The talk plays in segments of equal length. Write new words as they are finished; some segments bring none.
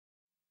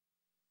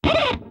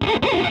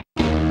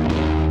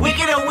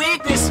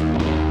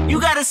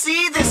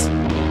see this.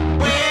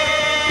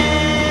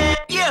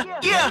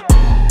 Yeah.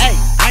 Hey,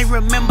 I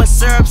remember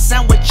syrup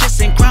sandwiches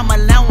and crime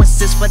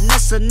allowances.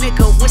 Finesse a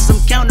nigga with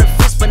some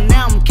counterfeits, but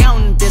now I'm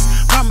counting this.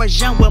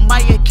 Parmesan where my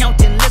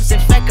accountant lives,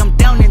 in fact I'm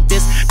down in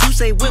this. You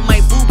say with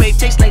my boo babe,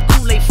 tastes like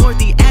Kool-Aid for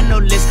the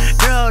analyst.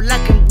 Girl, I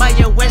can buy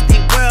your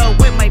Westie world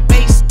with my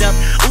base stuff.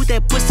 Ooh,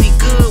 that pussy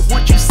good,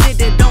 once you sit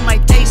it on my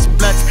taste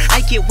buds. I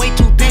get way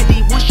too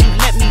petty once you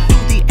let me do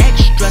the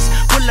extras.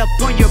 Pull up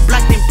on your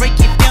block, then break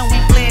it down, we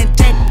playing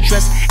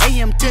Tetris.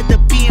 AM to the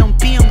PM,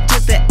 PM to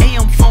the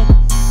AM phone.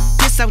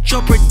 Piss out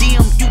your per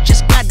diem, you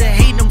just gotta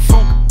hate them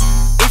funk.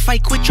 If I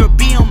quit your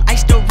BM, I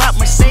still rock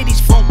Mercedes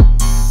funk.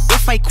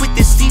 If I quit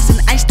this season,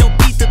 I still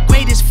be the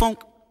greatest funk.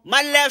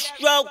 My left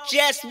stroke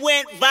just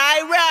went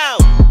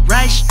viral.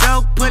 Right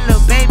stroke put a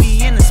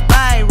baby in a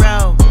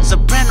spiral.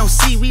 Soprano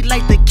C, we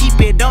like to keep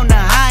it on the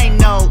high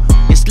note.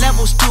 It's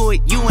levels to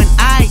it, you and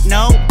I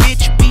know.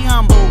 Bitch, be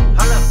humble.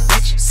 Hold up,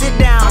 bitch. Sit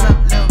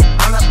down.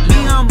 Be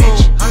humble.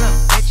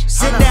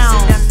 Sit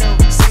down.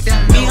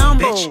 Be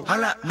humble.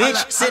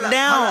 Bitch, sit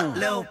down.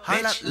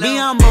 Be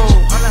humble.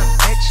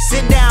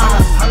 Sit down.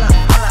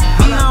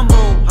 Be humble.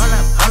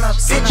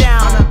 Sit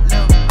down.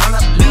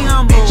 Be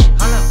humble.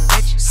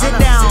 Sit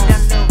down.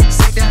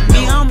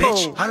 Be humble.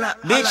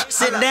 Bitch,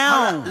 sit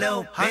down.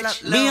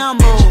 Be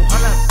humble.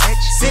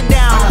 Sit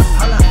down.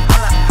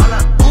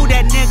 Who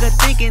that nigga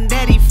thinking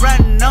that he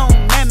frontin' on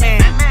that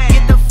man?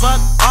 Get the fuck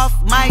off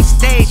my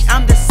stage,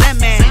 I'm the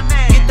Sandman.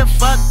 Get the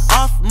fuck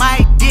off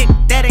my dick,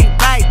 that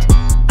ain't right.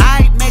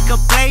 I make a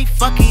play,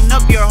 fucking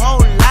up your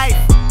whole life.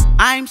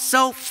 I'm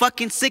so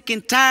fucking sick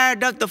and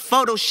tired of the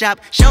Photoshop.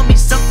 Show me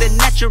something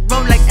natural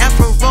like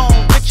Afro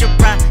with your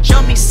pride.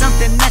 Show me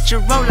something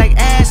natural like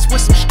ass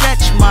with some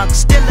stretch marks.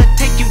 Still'll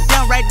take you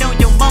down right on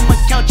your mama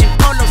couch in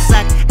polo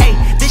socks. Ayy,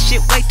 this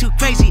shit way too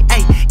crazy,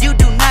 ayy. You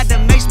do not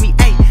amaze me,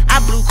 ayy. I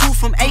blew cool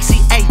from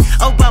ACA.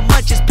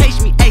 Obama just page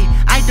me, ayy.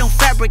 I don't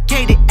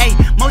fabricate it, ayy.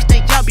 Most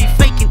of y'all be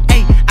faking,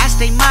 ayy. I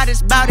stay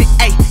modest about it,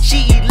 ayy.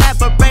 She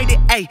elaborated,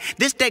 ayy.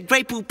 This that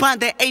great poop on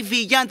that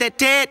AV on that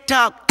TED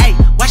Talk, ayy.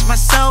 Watch my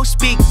soul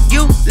speak,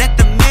 you let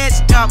the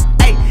meds talk,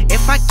 ayy.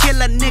 If I kill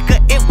a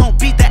nigga, it won't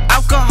be the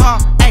alcohol,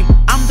 ayy.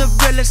 I'm the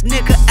realest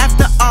nigga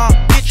after all,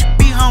 bitch,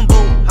 be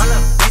humble. Hold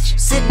up, bitch.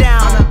 Sit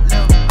down.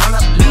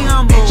 Be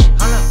humble.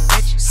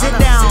 Sit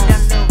down.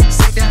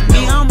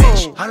 Be humble.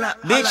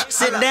 Bitch,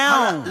 sit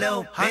down.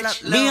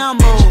 Be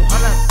humble.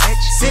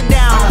 Sit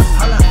down.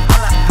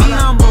 Be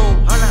humble.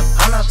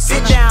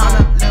 Sit down.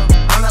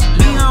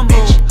 Be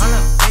humble.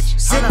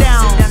 Sit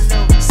down.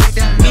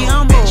 Be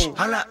humble.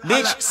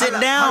 Bitch, sit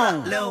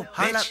down.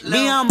 Be